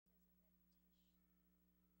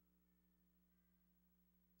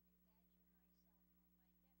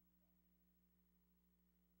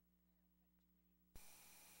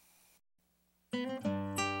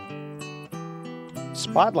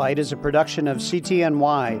Spotlight is a production of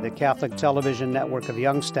CTNY, the Catholic Television Network of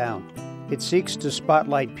Youngstown. It seeks to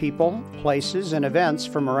spotlight people, places, and events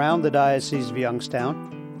from around the Diocese of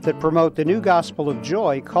Youngstown that promote the new gospel of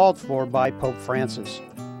joy called for by Pope Francis.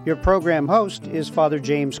 Your program host is Father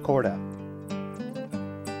James Corda.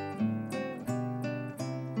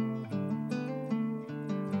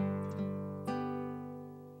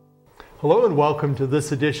 Hello and welcome to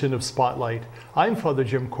this edition of Spotlight. I'm Father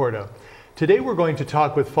Jim Corda. Today we're going to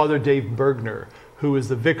talk with Father Dave Bergner, who is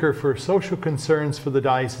the Vicar for Social Concerns for the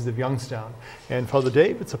Diocese of Youngstown. And Father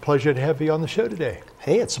Dave, it's a pleasure to have you on the show today.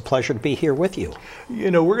 Hey, it's a pleasure to be here with you. You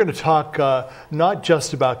know, we're going to talk not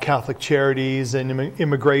just about Catholic charities and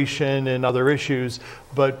immigration and other issues,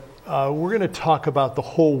 but we're going to talk about the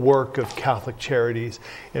whole work of Catholic charities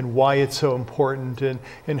and why it's so important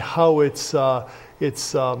and how it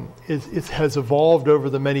has evolved over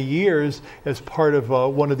the many years as part of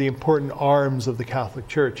one of the important arms of the Catholic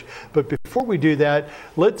Church. But before we do that,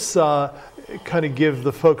 let's kind of give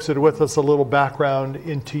the folks that are with us a little background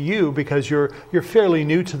into you, because you're fairly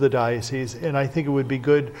new to the diocese, and I think it would be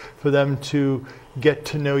good for them to get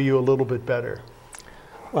to know you a little bit better.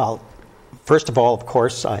 Well, first of all, of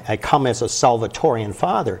course, I come as a Salvatorian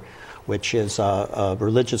father, which is a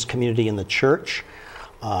religious community in the church.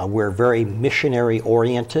 We're very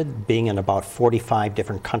missionary-oriented, being in about 45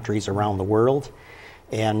 different countries around the world.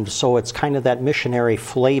 And so it's kind of that missionary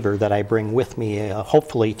flavor that I bring with me,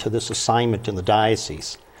 hopefully, to this assignment in the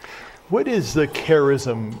diocese. What is the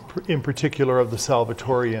charism, in particular, of the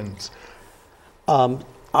Salvatorians?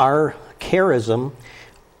 Our charism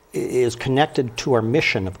is connected to our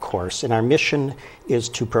mission, of course, and our mission is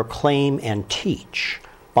to proclaim and teach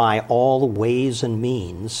by all ways and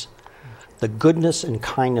means the goodness and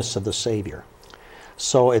kindness of the Savior.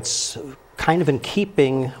 So it's kind of in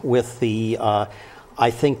keeping with the,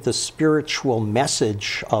 I think, the spiritual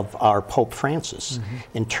message of our Pope Francis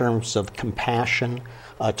in terms of compassion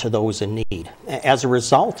to those in need. As a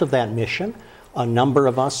result of that mission, a number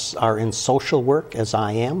of us are in social work, as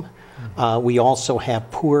I am. We also have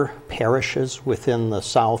poor parishes within the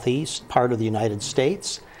southeast part of the United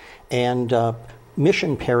States and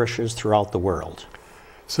mission parishes throughout the world.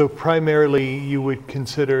 So primarily you would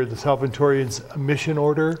consider the Salvatorians a mission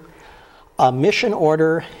order? A mission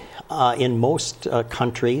order in most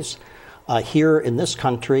countries. Here in this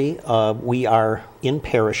country, we are in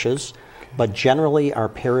parishes, but generally our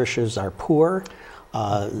parishes are poor.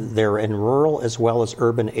 They're in rural as well as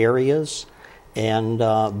urban areas. And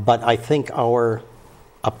but I think our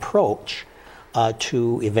approach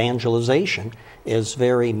to evangelization is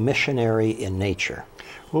very missionary in nature.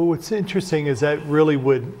 Well, what's interesting is that really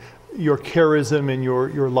your charism and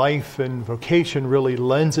your life and vocation really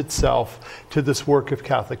lends itself to this work of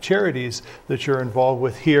Catholic charities that you're involved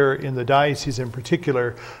with here in the diocese in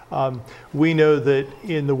particular. We know that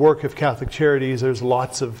in the work of Catholic charities, there's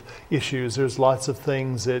lots of issues, there's lots of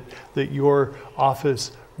things that your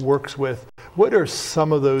office works with. What are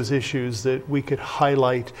some of those issues that we could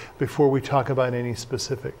highlight before we talk about any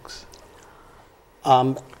specifics?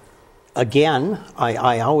 Again,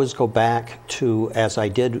 I always go back to, as I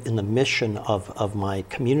did in the mission of my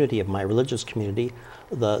community, of my religious community,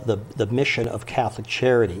 the mission of Catholic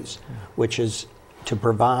Charities, which is to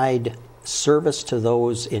provide service to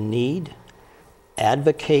those in need,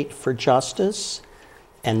 advocate for justice,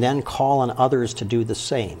 and then call on others to do the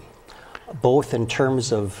same, both in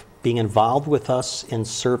terms of being involved with us in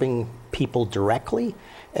serving people directly,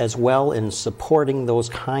 as well in supporting those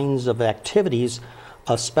kinds of activities,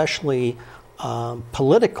 especially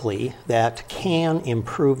politically, that can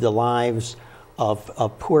improve the lives of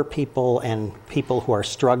poor people and people who are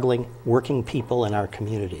struggling, working people in our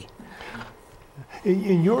community.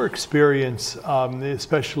 In your experience,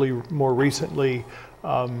 especially more recently,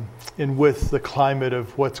 and with the climate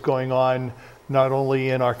of what's going on not only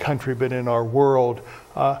in our country but in our world,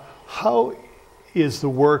 how is the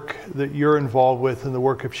work that you're involved with and the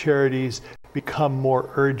work of charities become more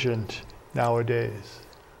urgent nowadays?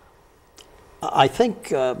 I think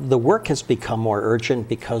the work has become more urgent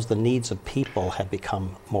because the needs of people have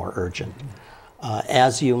become more urgent.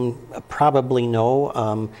 As you probably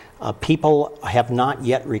know, people have not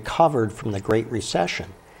yet recovered from the Great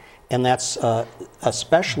Recession. And that's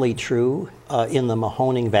especially true in the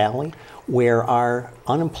Mahoning Valley, where our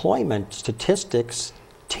unemployment statistics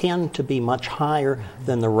tend to be much higher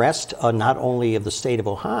than the rest, not only of the state of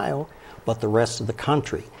Ohio, but the rest of the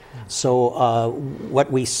country. So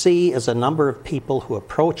what we see is a number of people who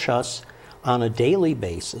approach us on a daily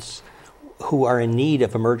basis who are in need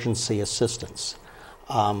of emergency assistance.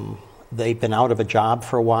 They've been out of a job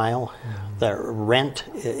for a while. Their rent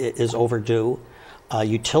is overdue.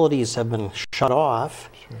 Utilities have been shut off.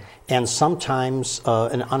 Sure. And sometimes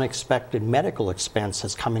an unexpected medical expense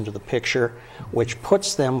has come into the picture, which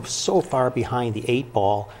puts them so far behind the 8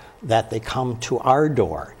 ball that they come to our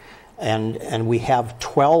door. And we have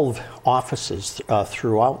 12 offices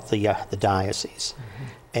throughout the diocese.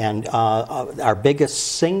 And our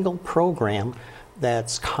biggest single program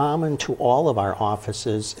that's common to all of our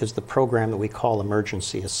offices is the program that we call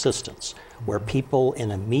emergency assistance, where people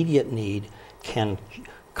in immediate need can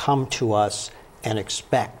come to us and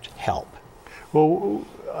expect help. Well,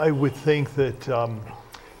 I would think that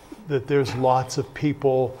that there's lots of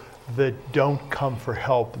people that don't come for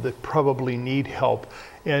help, that probably need help.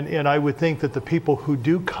 And I would think that the people who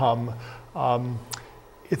do come,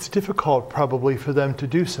 it's difficult probably for them to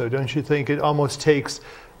do so. Don't you think? It almost takes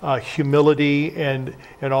humility and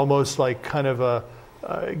almost like kind of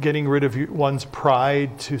getting rid of one's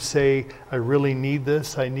pride to say, I really need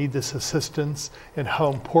this, I need this assistance, and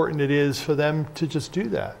how important it is for them to just do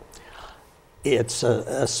that. It's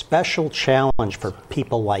a special challenge for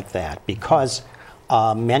people like that because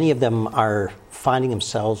many of them are finding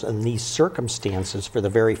themselves in these circumstances for the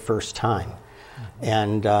very first time.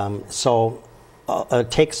 And so it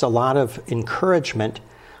takes a lot of encouragement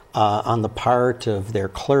on the part of their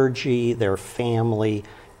clergy, their family,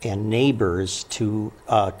 and neighbors to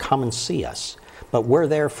come and see us. But we're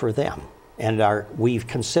there for them. And we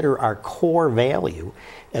consider our core value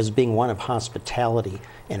as being one of hospitality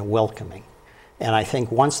and welcoming. And I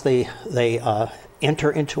think once they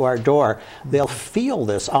enter into our door, they'll feel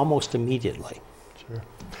this almost immediately. Sure.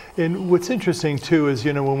 And what's interesting, too, is,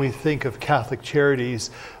 when we think of Catholic Charities,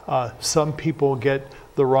 some people get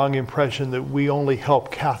the wrong impression that we only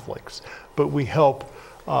help Catholics, but we help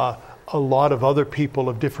a lot of other people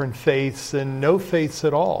of different faiths and no faiths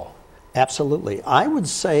at all. Absolutely. I would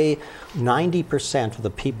say 90% of the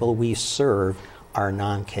people we serve are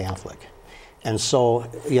non-Catholic. And so,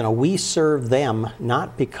 we serve them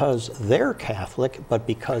not because they're Catholic, but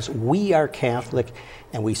because we are Catholic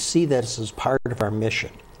and we see this as part of our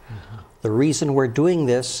mission. Mm-hmm. The reason we're doing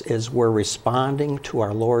this is we're responding to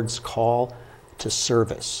our Lord's call to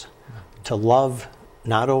service, to love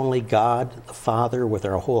not only God the Father with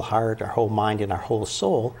our whole heart, our whole mind, and our whole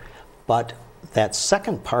soul, but that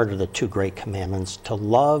second part of the 2 great commandments, to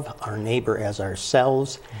love our neighbor as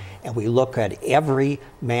ourselves. And we look at every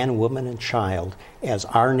man, woman, and child as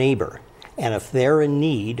our neighbor. And if they're in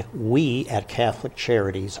need, we at Catholic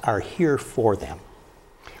Charities are here for them.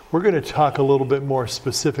 We're going to talk a little bit more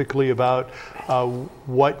specifically about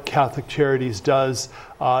what Catholic Charities does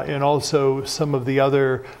and also some of the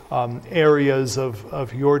other areas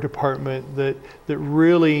of your department that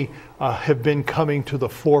really have been coming to the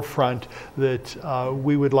forefront that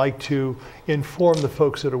we would like to inform the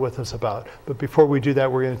folks that are with us about. But before we do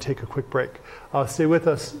that, we're going to take a quick break. Stay with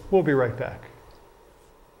us. We'll be right back.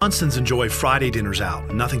 Johnsons enjoy Friday dinners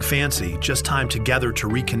out. Nothing fancy, just time together to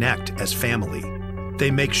reconnect as family. They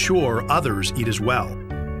make sure others eat as well.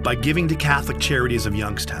 By giving to Catholic Charities of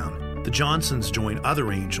Youngstown, the Johnsons join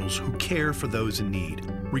other angels who care for those in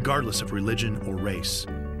need, regardless of religion or race.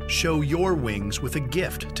 Show your wings with a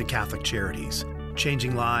gift to Catholic Charities,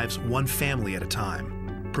 changing lives one family at a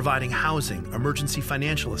time, providing housing, emergency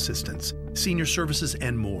financial assistance, senior services,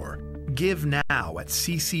 and more. Give now at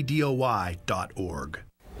ccdoy.org.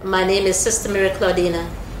 My name is Sister Mary Claudina,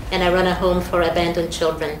 and I run a home for abandoned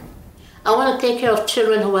children. I want to take care of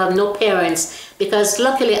children who have no parents because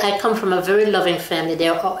luckily I come from a very loving family.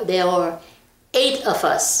 There are 8 of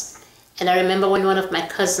us. And I remember when one of my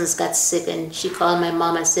cousins got sick and she called my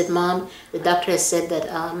mom and said, Mom, the doctor has said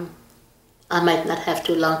that I might not have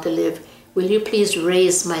too long to live. Will you please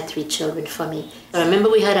raise my 3 children for me? I remember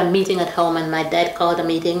we had a meeting at home and my dad called a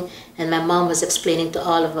meeting and my mom was explaining to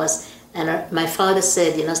all of us. And my father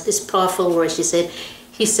said, this powerful word, he said,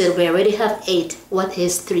 we already have 8. What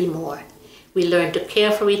is 3 more? We learn to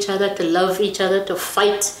care for each other, to love each other, to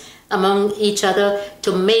fight among each other,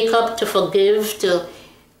 to make up, to forgive, to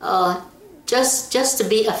just to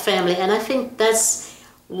be a family. And I think that's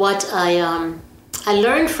what I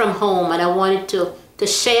learned from home, and I wanted to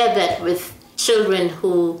share that with children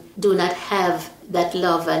who do not have that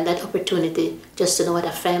love and that opportunity just to know what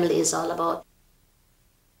a family is all about.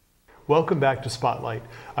 Welcome back to Spotlight.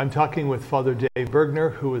 I'm talking with Father Dave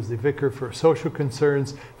Bergner, who is the Vicar for Social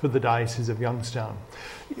Concerns for the Diocese of Youngstown.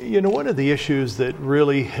 One of the issues that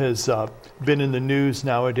really has been in the news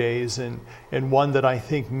nowadays, and one that I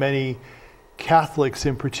think many Catholics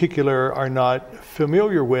in particular are not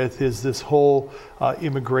familiar with, is this whole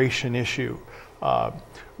immigration issue.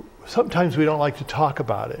 Sometimes we don't like to talk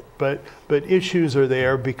about it, but issues are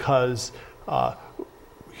there because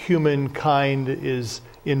humankind is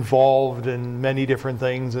involved in many different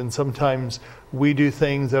things, and sometimes we do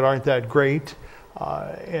things that aren't that great,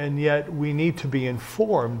 and yet we need to be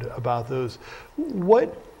informed about those.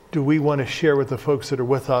 What do we want to share with the folks that are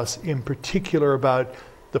with us in particular about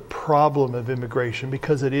the problem of immigration,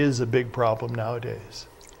 because it is a big problem nowadays?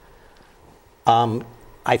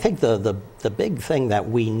 I think the big thing that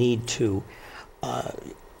we need to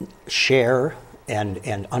share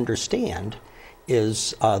and understand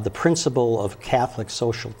is the principle of Catholic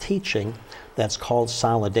social teaching that's called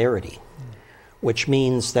solidarity, which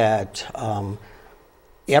means that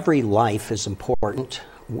every life is important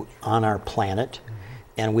on our planet,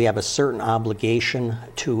 and we have a certain obligation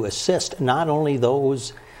to assist not only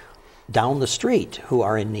those down the street who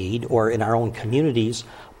are in need or in our own communities,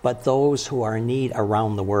 but those who are in need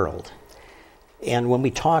around the world. And when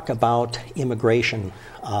we talk about immigration,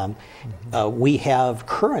 we have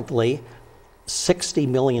currently 60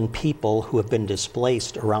 million people who have been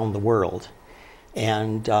displaced around the world.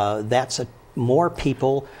 And that's more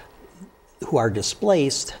people who are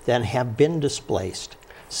displaced than have been displaced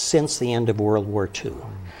since the end of World War II.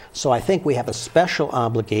 So I think we have a special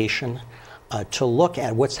obligation to look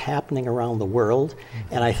at what's happening around the world,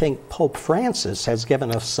 and I think Pope Francis has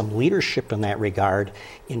given us some leadership in that regard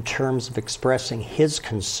in terms of expressing his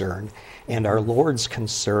concern and our Lord's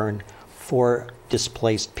concern for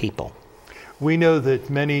displaced people. We know that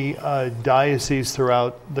many dioceses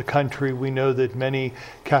throughout the country, we know that many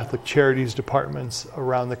Catholic Charities departments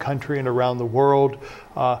around the country and around the world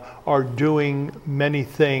are doing many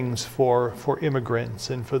things for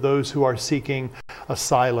immigrants and for those who are seeking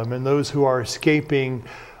asylum and those who are escaping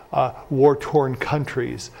war-torn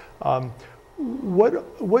countries.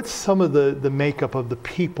 What's some of the makeup of the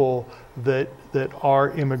people that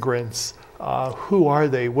are immigrants? Who are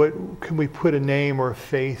they? What can we put a name or a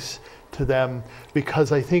face to them?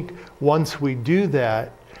 Because I think once we do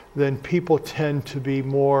that, then people tend to be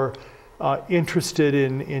more interested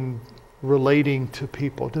in relating to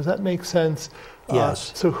people. Does that make sense?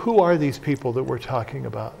 Yes. So who are these people that we're talking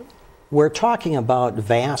about? We're talking about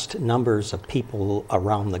vast numbers of people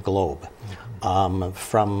around the globe,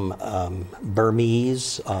 from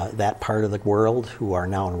Burmese, that part of the world, who are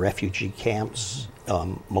now in refugee camps,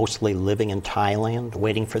 mostly living in Thailand,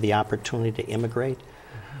 waiting for the opportunity to immigrate.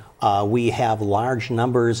 We have large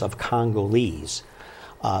numbers of Congolese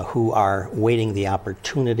who are waiting the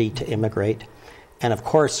opportunity to immigrate. And of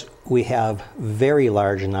course, we have very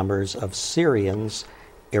large numbers of Syrians,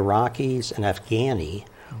 Iraqis, and Afghani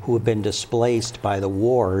who have been displaced by the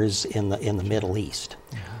wars in the Middle East.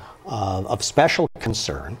 Of special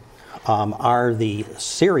concern are the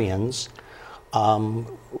Syrians.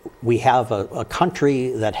 We have a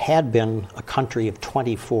country that had been a country of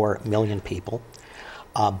 24 million people,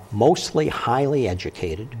 mostly highly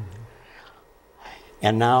educated,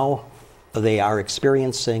 and now they are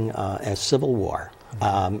experiencing a civil war.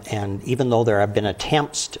 And even though there have been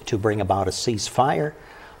attempts to bring about a ceasefire,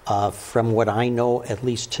 from what I know, at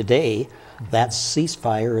least today, that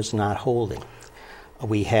ceasefire is not holding.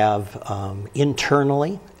 We have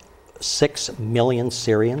internally 6 million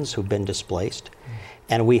Syrians who've been displaced,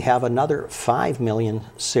 and we have another 5 million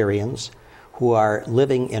Syrians who are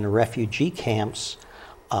living in refugee camps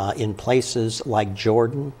in places like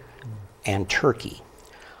Jordan and Turkey,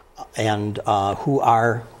 and who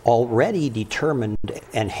are already determined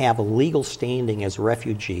and have a legal standing as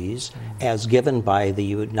refugees as given by the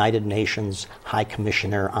United Nations High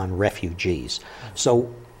Commissioner on Refugees.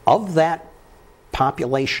 So of that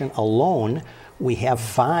population alone, we have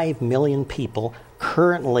 5 million people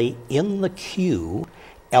currently in the queue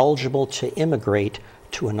eligible to immigrate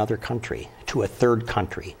to another country, to a third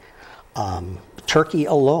country. Turkey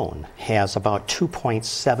alone has about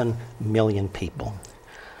 2.7 million people.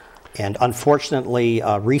 And unfortunately,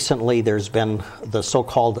 recently there's been the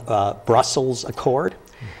so-called Brussels Accord,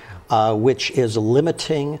 which is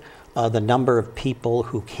limiting the number of people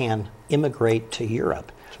who can immigrate to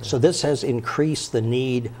Europe. Sure. So this has increased the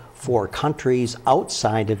need for countries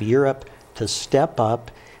outside of Europe to step up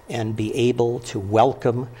and be able to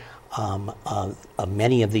welcome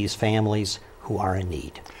many of these families who are in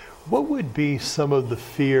need. What would be some of the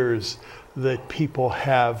fears that people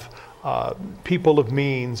have, people of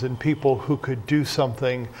means and people who could do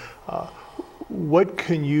something? What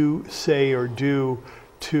can you say or do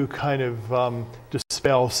to kind of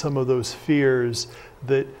dispel some of those fears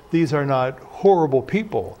that these are not horrible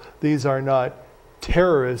people, these are not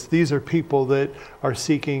terrorists, these are people that are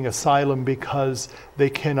seeking asylum because they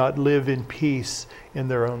cannot live in peace in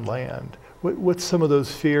their own land? What's some of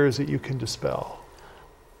those fears that you can dispel?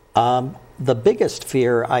 The biggest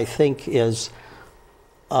fear, I think, is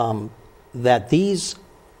that these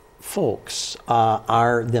folks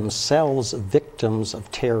are themselves victims of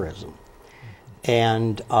terrorism,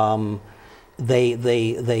 and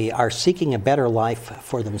they are seeking a better life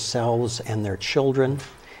for themselves and their children,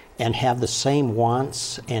 and have the same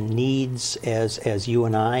wants and needs as you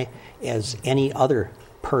and I, as any other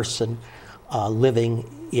person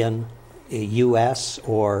living in the U.S.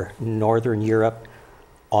 or Northern Europe,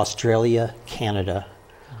 Australia, Canada.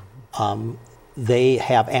 They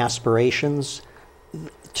have aspirations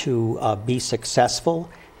to be successful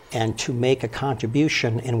and to make a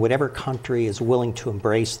contribution in whatever country is willing to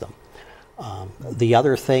embrace them. The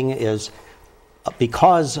other thing is,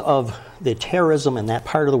 because of the terrorism in that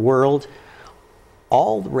part of the world,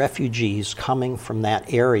 all the refugees coming from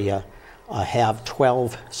that area have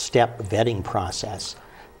 12-step vetting process,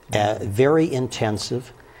 very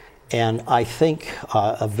intensive, and I think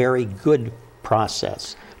a very good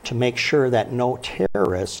process to make sure that no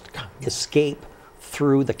terrorists escape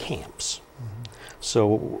through the camps. So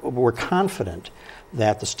we're confident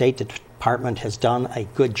that the State Department has done a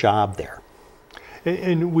good job there.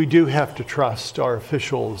 And we do have to trust our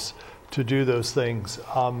officials to do those things.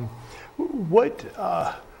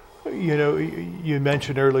 You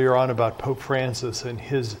mentioned earlier on about Pope Francis and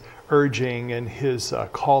his urging and his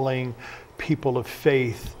calling people of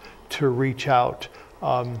faith to reach out.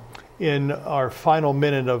 In our final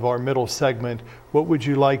minute of our middle segment, what would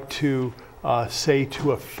you like to say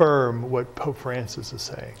to affirm what Pope Francis is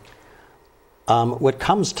saying? What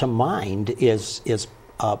comes to mind is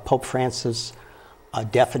Pope Francis'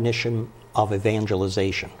 definition of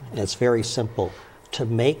evangelization. And it's very simple: to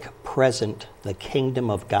make present the kingdom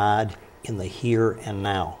of God in the here and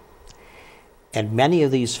now. And many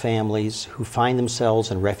of these families who find themselves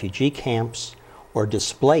in refugee camps or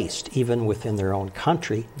displaced even within their own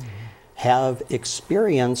country have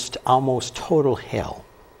experienced almost total hell.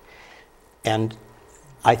 And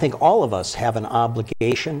I think all of us have an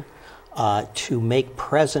obligation to make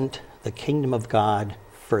present the kingdom of God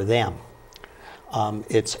for them.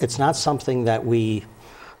 It's not something that we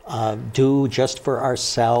do just for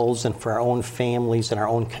ourselves and for our own families and our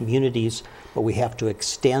own communities, but we have to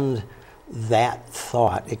extend that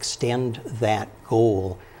thought, extend that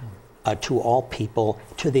goal to all people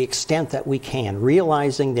to the extent that we can,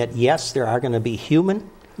 realizing that yes, there are going to be human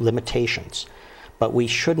limitations, but we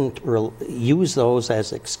shouldn't use those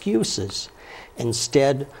as excuses.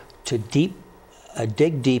 Instead, to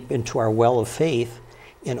dig deep into our well of faith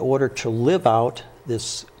in order to live out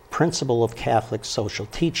this principle of Catholic social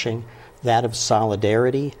teaching, that of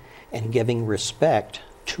solidarity and giving respect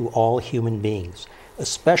to all human beings,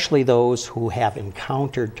 especially those who have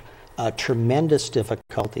encountered tremendous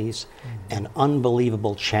difficulties and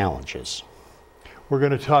unbelievable challenges. We're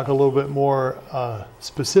going to talk a little bit more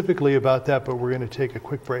specifically about that, but we're going to take a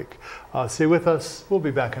quick break. Stay with us. We'll be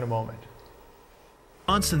back in a moment.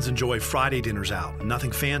 Johnsons enjoy Friday dinners out.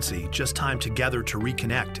 Nothing fancy, just time together to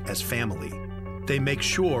reconnect as family. They make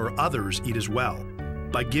sure others eat as well.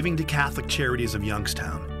 By giving to Catholic Charities of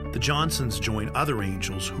Youngstown, the Johnsons join other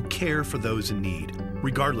angels who care for those in need,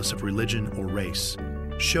 regardless of religion or race.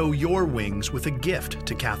 Show your wings with a gift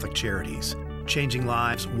to Catholic Charities, changing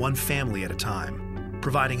lives one family at a time,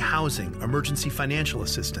 providing housing, emergency financial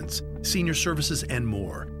assistance, senior services, and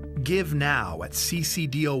more. Give now at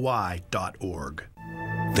ccdoy.org.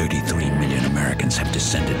 33 million Americans have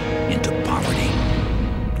descended into poverty.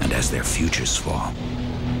 And as their futures fall,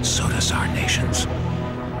 so does our nation's.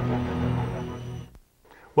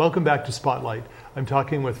 Welcome back to Spotlight. I'm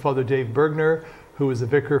talking with Father Dave Bergner, who is a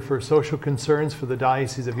vicar for social concerns for the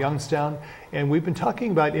Diocese of Youngstown. And we've been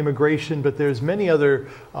talking about immigration, but there's many other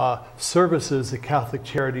services that Catholic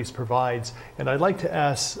Charities provides. And I'd like to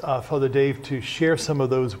ask Father Dave to share some of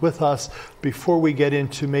those with us before we get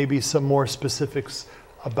into maybe some more specifics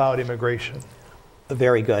about immigration.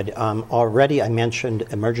 Very good. Already I mentioned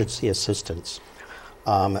emergency assistance.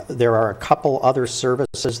 There are a couple other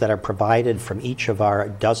services that are provided from each of our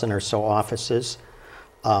dozen or so offices.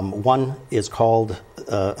 Another is called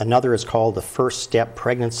the First Step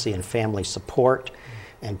Pregnancy and Family Support,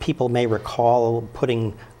 and people may recall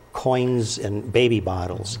putting coins in baby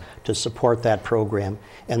bottles to support that program.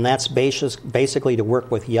 And that's basically to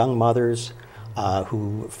work with young mothers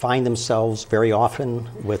who find themselves very often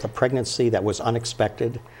with a pregnancy that was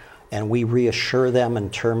unexpected, and we reassure them in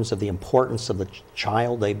terms of the importance of the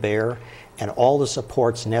child they bear and all the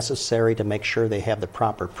supports necessary to make sure they have the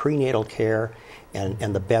proper prenatal care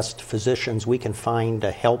and the best physicians we can find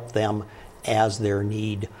to help them as their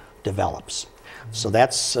need develops. So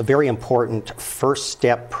that's a very important First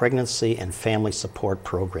Step Pregnancy and Family Support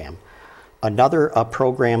program. Another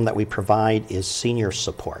program that we provide is senior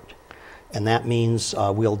support. And that means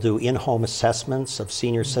we'll do in-home assessments of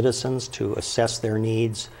senior citizens to assess their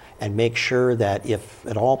needs and make sure that if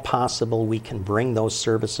at all possible we can bring those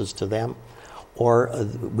services to them, or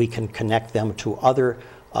we can connect them to other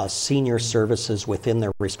senior services within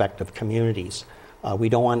their respective communities. We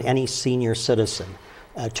don't want any senior citizen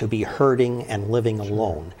to be hurting and living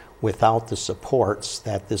alone without the supports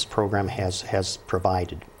that this program has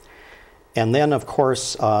provided. And then, of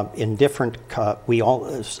course, in different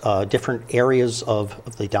different areas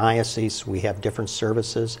of the diocese, we have different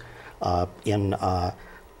services. In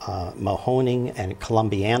Mahoning and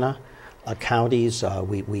Columbiana counties,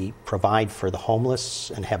 we provide for the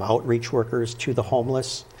homeless and have outreach workers to the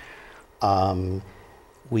homeless.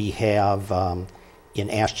 We have in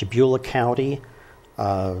Ashtabula County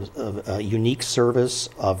a unique service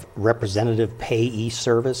of representative payee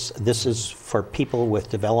service. This is for people with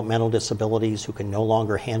developmental disabilities who can no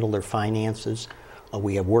longer handle their finances.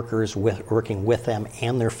 We have workers working with them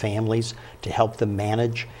and their families to help them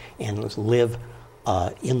manage and live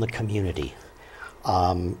in the community.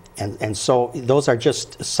 And so those are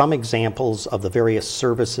just some examples of the various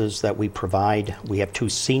services that we provide. We have two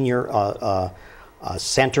senior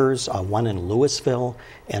centers, one in Louisville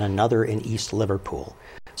and another in East Liverpool.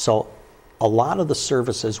 So a lot of the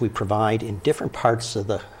services we provide in different parts of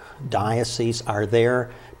the diocese are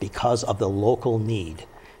there because of the local need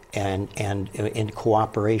and in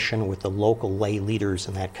cooperation with the local lay leaders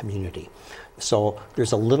in that community. So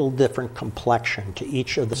there's a little different complexion to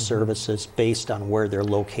each of the services based on where they're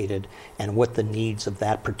located and what the needs of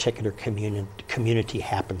that particular community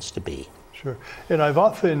happens to be. Sure. And I've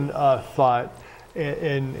often thought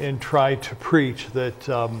and tried to preach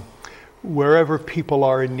that wherever people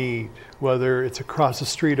are in need, whether it's across the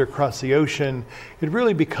street or across the ocean, it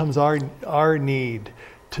really becomes our need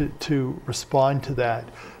to respond to that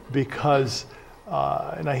because,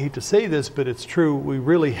 and I hate to say this, but it's true, we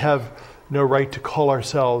really have no right to call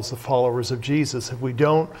ourselves the followers of Jesus if we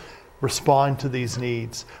don't respond to these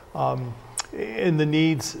needs. And the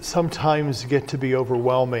needs sometimes get to be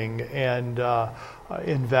overwhelming and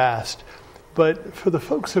vast. But for the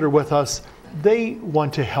folks that are with us, they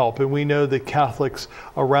want to help. And we know that Catholics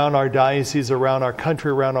around our diocese, around our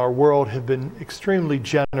country, around our world have been extremely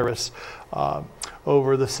generous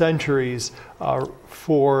over the centuries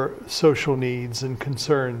for social needs and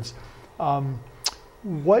concerns.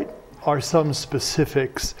 What are some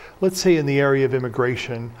specifics, let's say in the area of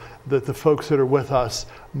immigration, that the folks that are with us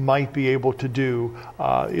might be able to do?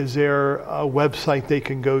 Is there a website they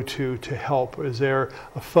can go to help? Is there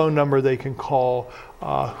a phone number they can call?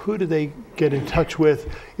 Who do they get in touch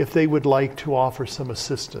with if they would like to offer some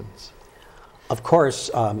assistance? Of course,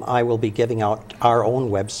 I will be giving out our own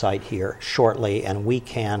website here shortly, and we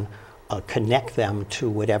can connect them to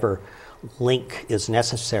whatever link is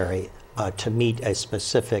necessary to meet a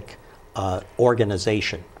specific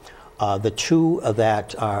organization. The two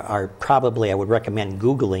that are probably, I would recommend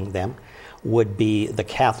Googling them, would be the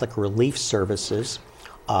Catholic Relief Services,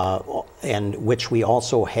 and which we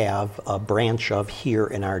also have a branch of here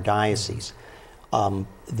in our diocese.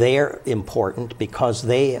 They're important because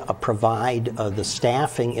they provide the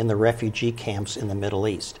staffing in the refugee camps in the Middle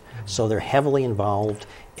East. So they're heavily involved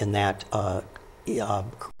in that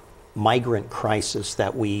migrant crisis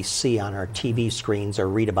that we see on our TV screens or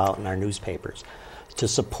read about in our newspapers. To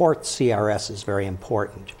support CRS is very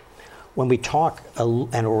important. When we talk or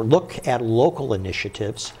look at local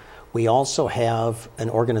initiatives, we also have an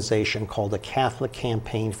organization called the Catholic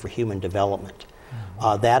Campaign for Human Development.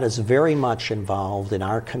 That is very much involved in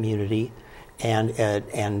our community, and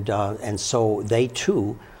so they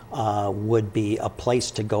too would be a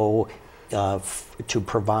place to go to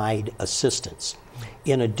provide assistance.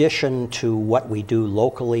 In addition to what we do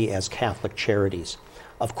locally as Catholic Charities.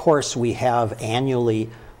 Of course, we have annually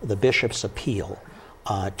the Bishop's Appeal.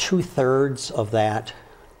 2/3 of that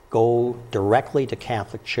go directly to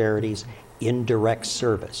Catholic Charities in direct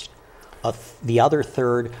service. The other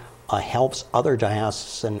third helps other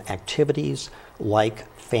diocesan activities like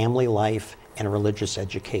family life and religious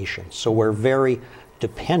education. So we're very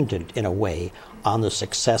dependent, in a way, on the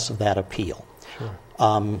success of that appeal. Sure.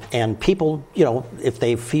 And people, if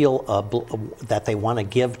they feel that they want to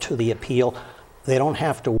give to the appeal, they don't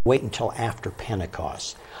have to wait until after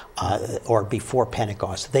Pentecost or before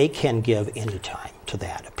Pentecost. They can give any time to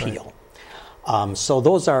that appeal. Right. So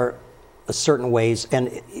those are certain ways. And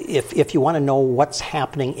if you want to know what's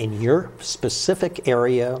happening in your specific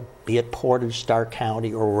area, be it Portage, Stark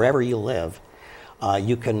County, or wherever you live,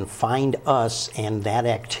 you can find us and that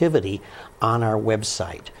activity on our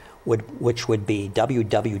website. which would be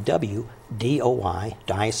www.DOI,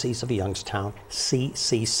 Diocese of Youngstown,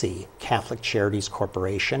 CCC, Catholic Charities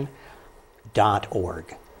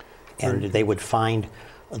Corporation.org. And they would find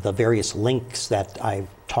the various links that I've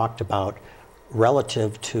talked about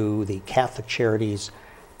relative to the Catholic Charities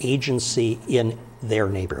agency in their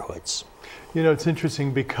neighborhoods. You know, it's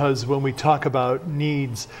interesting because when we talk about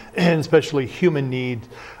needs, and especially human needs,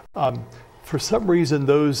 for some reason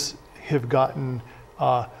those have gotten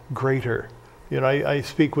greater. You know, I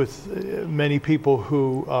speak with many people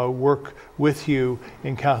who work with you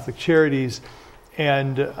in Catholic Charities,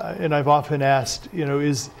 and I've often asked, you know,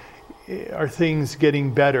 are things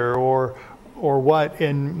getting better or what?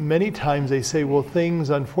 And many times they say, well, things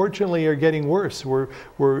unfortunately are getting worse. We're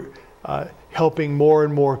helping more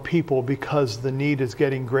and more people because the need is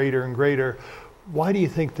getting greater and greater. Why do you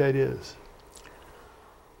think that is?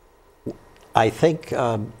 I think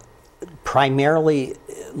primarily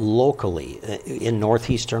locally in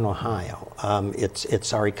northeastern Ohio,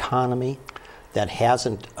 it's our economy that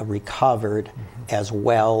hasn't recovered as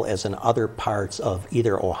well as in other parts of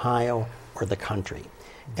either Ohio or the country.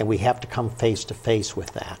 And we have to come face to face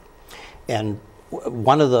with that. And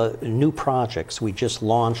one of the new projects we just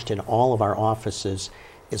launched in all of our offices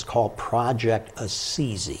is called Project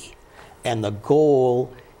Assisi. And the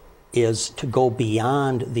goal is to go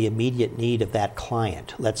beyond the immediate need of that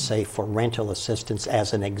client, let's say for rental assistance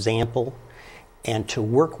as an example, and to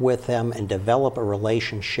work with them and develop a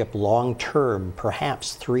relationship long-term,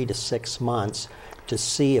 perhaps 3 to 6 months, to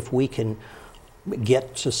see if we can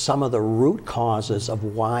get to some of the root causes of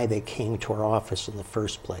why they came to our office in the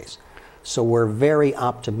first place. So we're very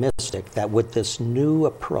optimistic that with this new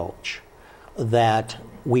approach, that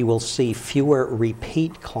we will see fewer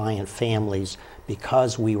repeat client families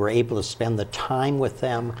because we were able to spend the time with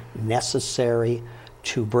them necessary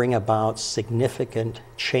to bring about significant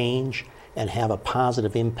change and have a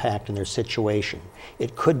positive impact in their situation.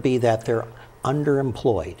 It could be that they're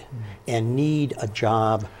underemployed and need a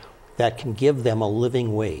job that can give them a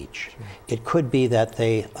living wage. It could be that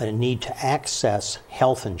they need to access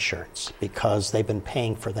health insurance because they've been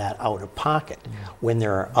paying for that out of pocket when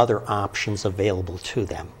there are other options available to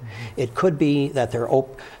them. It could be that they're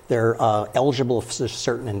eligible for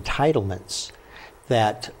certain entitlements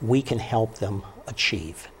that we can help them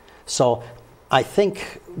achieve. So I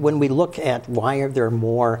think when we look at why are there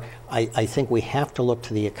more, I think we have to look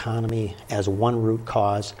to the economy as one root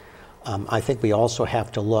cause. I think we also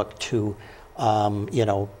have to look to,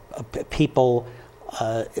 people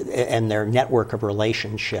and their network of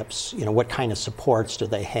relationships. You know, what kind of supports do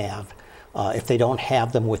they have? If they don't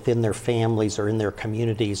have them within their families or in their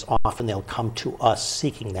communities, often they'll come to us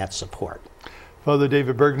seeking that support. Father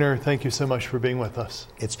David Bergner, thank you so much for being with us.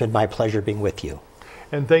 It's been my pleasure being with you.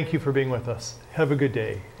 And thank you for being with us. Have a good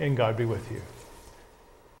day, and God be with you.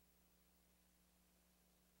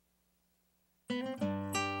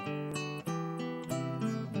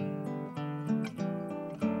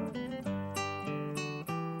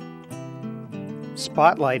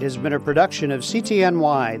 Spotlight has been a production of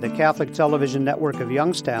CTNY, the Catholic Television Network of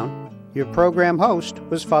Youngstown. Your program host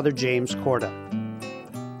was Father James Corda.